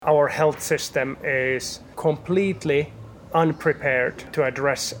Our health system is completely unprepared to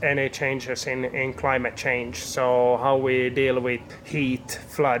address any changes in climate change. So how we deal with heat,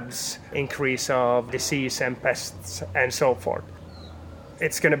 floods, increase of disease and pests and so forth.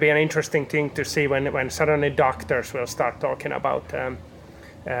 It's going to be an interesting thing to see when suddenly doctors will start talking about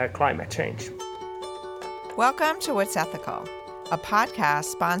climate change. Welcome to What's Ethical, a podcast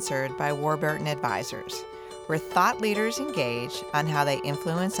sponsored by Warburton Advisors, where thought leaders engage on how they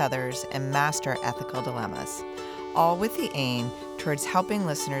influence others and master ethical dilemmas, all with the aim towards helping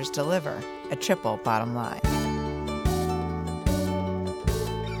listeners deliver a triple bottom line.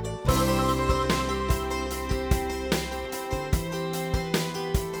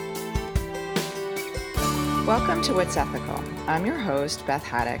 Welcome to What's Ethical. I'm your host,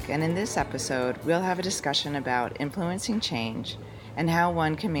 Beth, and in this episode, we'll have a discussion about influencing change and how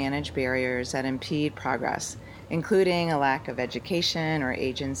one can manage barriers that impede progress, including a lack of education or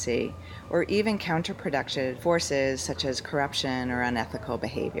agency, or even counterproductive forces such as corruption or unethical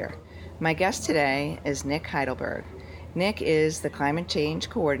behavior. My guest today is Nick Hagelberg. Nick is the Climate Change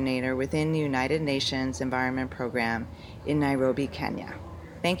Coordinator within the United Nations Environment Program in Nairobi, Kenya.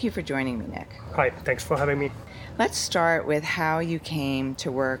 Thank you for joining me, Nick. Hi, thanks for having me. Let's start with how you came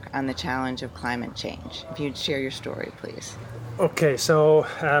to work on the challenge of climate change. If you'd share your story, please. Okay, so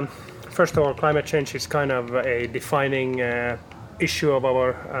first of all, climate change is kind of a defining issue of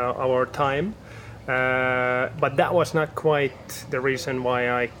our time, but that was not quite the reason why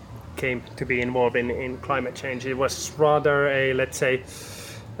I came to be involved in climate change. It was rather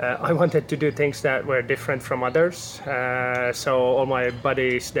I wanted to do things that were different from others. So all my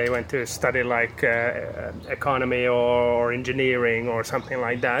buddies, they went to study like economy or engineering or something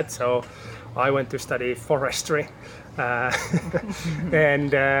like that. So I went to study forestry. And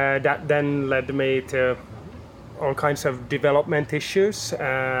that then led me to all kinds of development issues,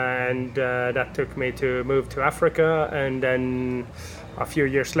 and that took me to move to Africa. And then a few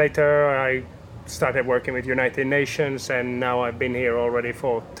years later, I started working with United Nations, and now I've been here already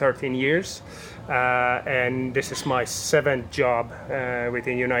for 13 years. And this is my 7th job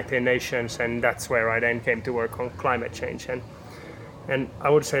within United Nations, and that's where I then came to work on climate change. And I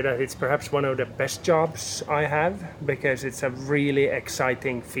would say that it's perhaps one of the best jobs I have, because it's a really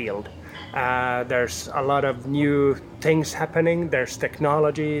exciting field. There's a lot of new things happening. There's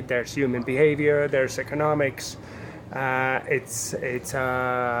technology, there's human behavior, there's economics. It's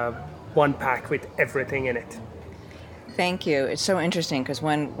one pack with everything in it. Thank you. It's so interesting because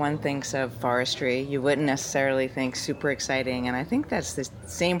when one thinks of forestry, you wouldn't necessarily think super exciting. And I think that's the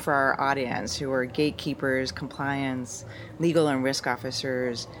same for our audience, who are gatekeepers, compliance, legal and risk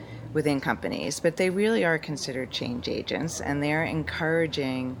officers within companies. But they really are considered change agents, and they're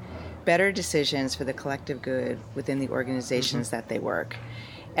encouraging better decisions for the collective good within the organizations that they work.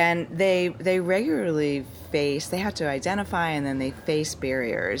 And they regularly they have to identify, and then they face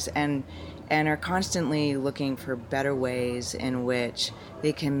barriers and are constantly looking for better ways in which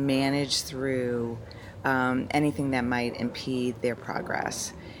they can manage through anything that might impede their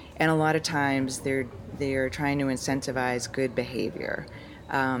progress. And a lot of times they're trying to incentivize good behavior.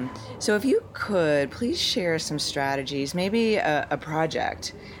 So if you could, please share some strategies, maybe a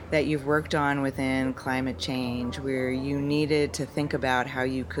project that you've worked on within climate change where you needed to think about how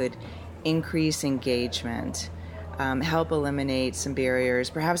you could increase engagement, help eliminate some barriers.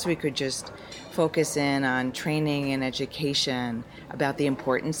 Perhaps we could just focus in on training and education about the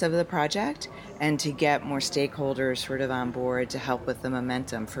importance of the project, and to get more stakeholders sort of on board to help with the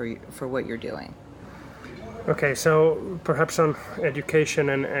momentum for what you're doing. Okay, so perhaps on education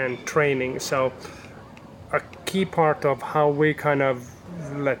and training. So a key part of how we kind of,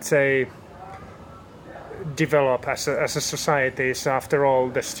 let's say, develop as a society is, after all,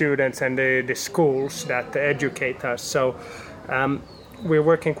 the students and the schools that educate us. So we're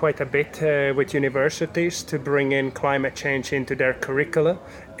working quite a bit with universities to bring in climate change into their curricula,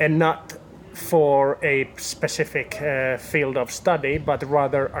 and not for a specific field of study, but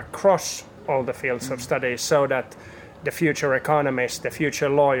rather across all the fields of study, so that the future economists, the future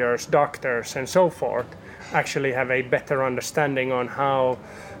lawyers, doctors, and so forth actually have a better understanding on how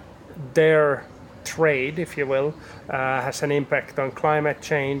their trade, if you will, has an impact on climate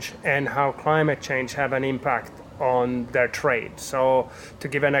change, and how climate change have an impact on their trade. So to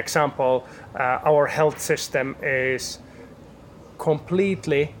give an example, our health system is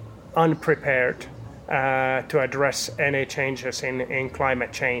completely unprepared to address any changes in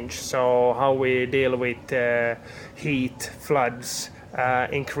climate change. So how we deal with heat, floods,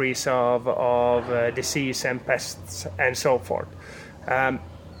 increase of disease and pests, and so forth.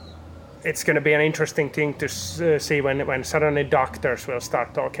 it's going to be an interesting thing to see when suddenly doctors will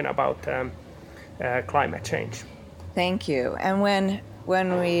start talking about climate change. Thank you. And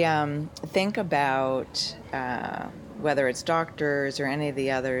when we think about whether it's doctors or any of the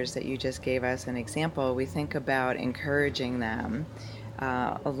others that you just gave us an example, we think about encouraging them.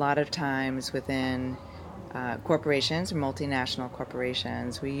 A lot of times within corporations or multinational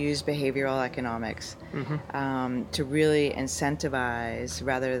corporations, we use behavioral economics to really incentivize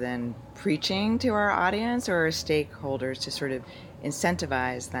rather than preaching to our audience or our stakeholders, to sort of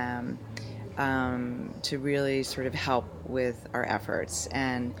incentivize them to really sort of help with our efforts.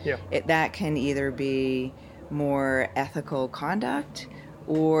 And that can either be more ethical conduct,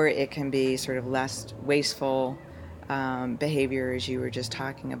 or it can be sort of less wasteful behavior, as you were just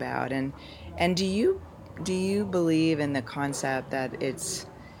talking about. And do you believe in the concept that it's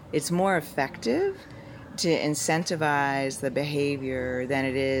more effective to incentivize the behavior than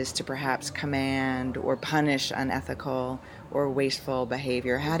it is to perhaps command or punish unethical or wasteful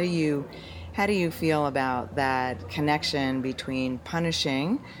behavior? How do you feel about that connection between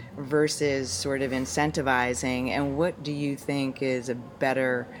punishing versus sort of incentivizing, and what do you think is a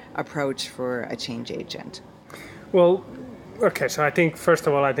better approach for a change agent? Well, okay, so I think, first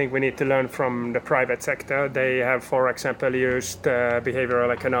of all, I think we need to learn from the private sector. They have, for example, used behavioral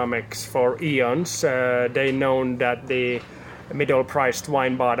economics for eons. They know that the middle-priced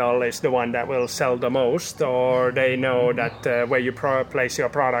wine bottle is the one that will sell the most, or they know that where you place your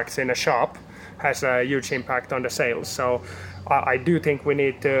products in a shop has a huge impact on the sales. So I do think we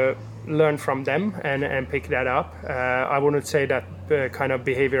need to learn from them and pick that up. I wouldn't say that kind of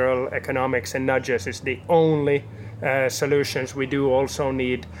behavioral economics and nudges is the only solutions. We do also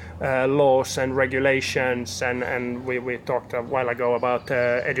need laws and regulations, and we talked a while ago about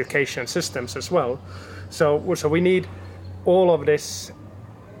education systems as well. So we need all of this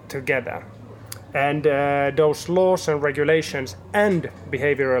together. And those laws and regulations and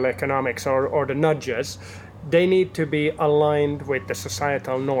behavioral economics or the nudges, they need to be aligned with the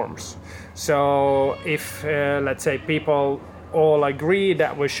societal norms. So if, let's say, people all agree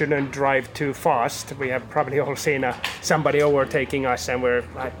that we shouldn't drive too fast, we have probably all seen somebody overtaking us and we're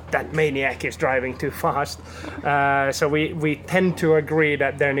like, that maniac is driving too fast. So we tend to agree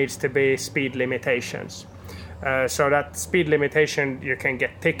that there needs to be speed limitations. So that speed limitation, you can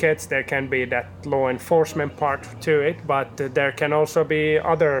get tickets, there can be that law enforcement part to it, but there can also be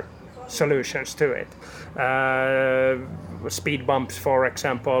other solutions to it. Speed bumps, for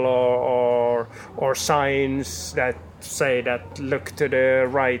example, or signs that say that look to the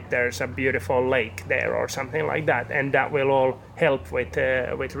right, there's a beautiful lake there, or something like that, and that will all help with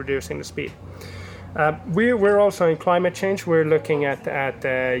reducing the speed. We're also in climate change. We're looking at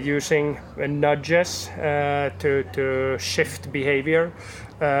using nudges to shift behavior.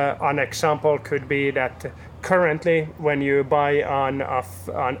 An example could be that currently, when you buy an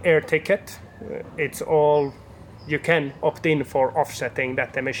air ticket, it's all you can opt in for offsetting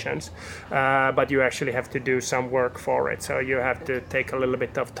that emissions, but you actually have to do some work for it. So you have to take a little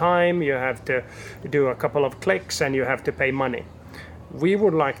bit of time, you have to do a couple of clicks, and you have to pay money. We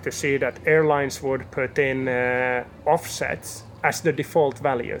would like to see that airlines would put in offsets as the default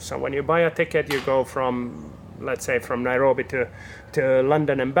value. So when you buy a ticket, you go from, let's say, from Nairobi to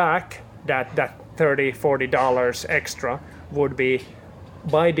London and back, that $30, $40 extra would be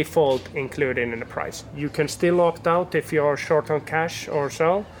by default included in the price. You can still opt out if you're short on cash or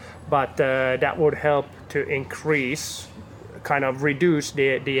so, but that would help to increase, kind of reduce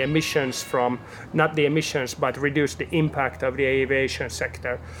the emissions from, not the emissions, but reduce the impact of the aviation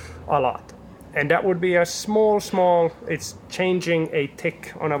sector a lot. And that would be a small, it's changing a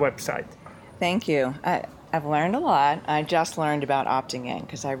tick on a website. Thank you. I've learned a lot. I just learned about opting in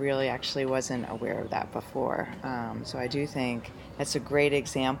because I really actually wasn't aware of that before. So I do think that's a great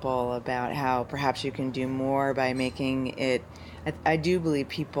example about how perhaps you can do more by making it, I do believe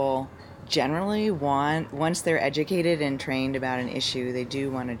people generally once they're educated and trained about an issue, they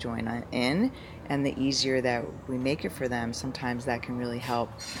do want to join in, and the easier that we make it for them, sometimes that can really help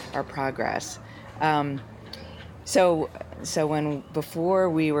our progress. So when before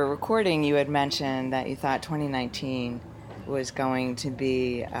we were recording, you had mentioned that you thought 2019 was going to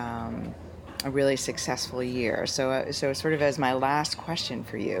be a really successful year. So sort of as my last question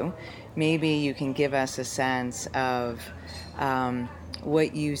for you, maybe you can give us a sense of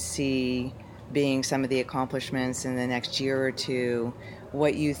what you see being some of the accomplishments in the next year or two,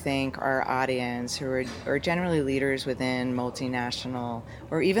 what you think our audience, who are generally leaders within multinational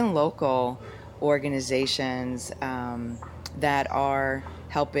or even local organizations that are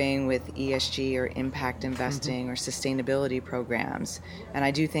helping with ESG or impact investing or sustainability programs. And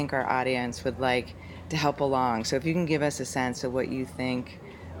I do think our audience would like to help along. So if you can give us a sense of what you think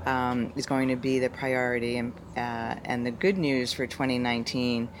is going to be the priority and the good news for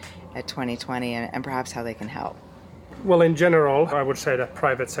 2019 at 2020 and perhaps how they can help. Well, in general, I would say that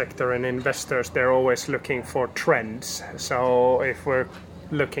private sector and investors, they're always looking for trends. So if we're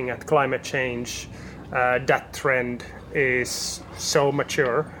looking at climate change, that trend is so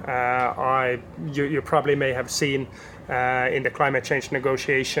mature. You probably may have seen in the climate change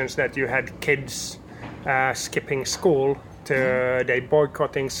negotiations that you had kids skipping school to they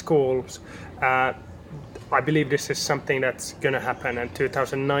boycotting schools. I believe this is something that's going to happen, and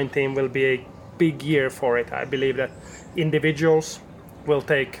 2019 will be a big year for it. I believe that individuals will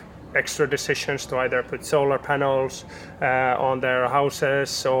take extra decisions to either put solar panels on their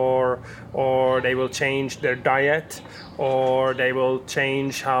houses, or they will change their diet, or they will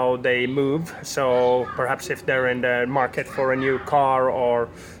change how they move. So perhaps if they're in the market for a new car or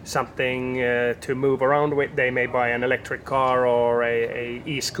something to move around with, they may buy an electric car or a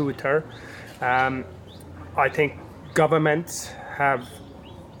e-scooter. I think governments have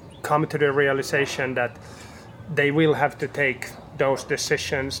come to the realization that they will have to take those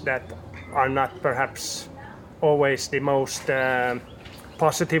decisions that are not perhaps always the most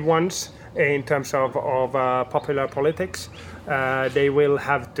positive ones in terms of popular politics. They will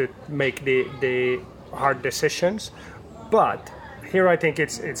have to make the hard decisions. But here I think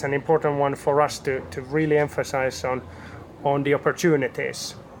it's an important one for us to really emphasize on the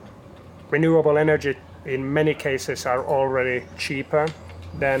opportunities. Renewable energy in many cases are already cheaper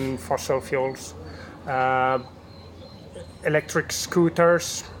than fossil fuels. Electric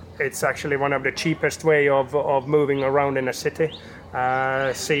scooters, it's actually one of the cheapest way of moving around in a city.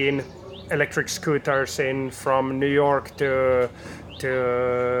 Seeing electric scooters from New York to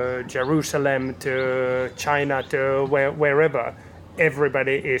Jerusalem to China to wherever,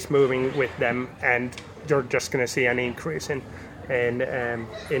 everybody is moving with them, and you're just going to see an increase in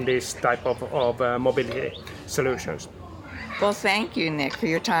this type of mobility solutions. Well, thank you, Nick, for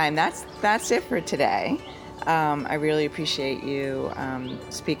your time. That's it for today. I really appreciate you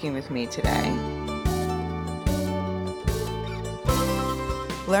speaking with me today.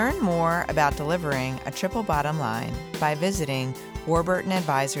 Learn more about delivering a triple bottom line by visiting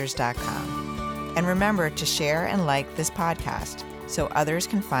warburtonadvisors.com. And remember to share and like this podcast so others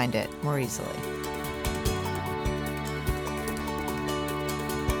can find it more easily.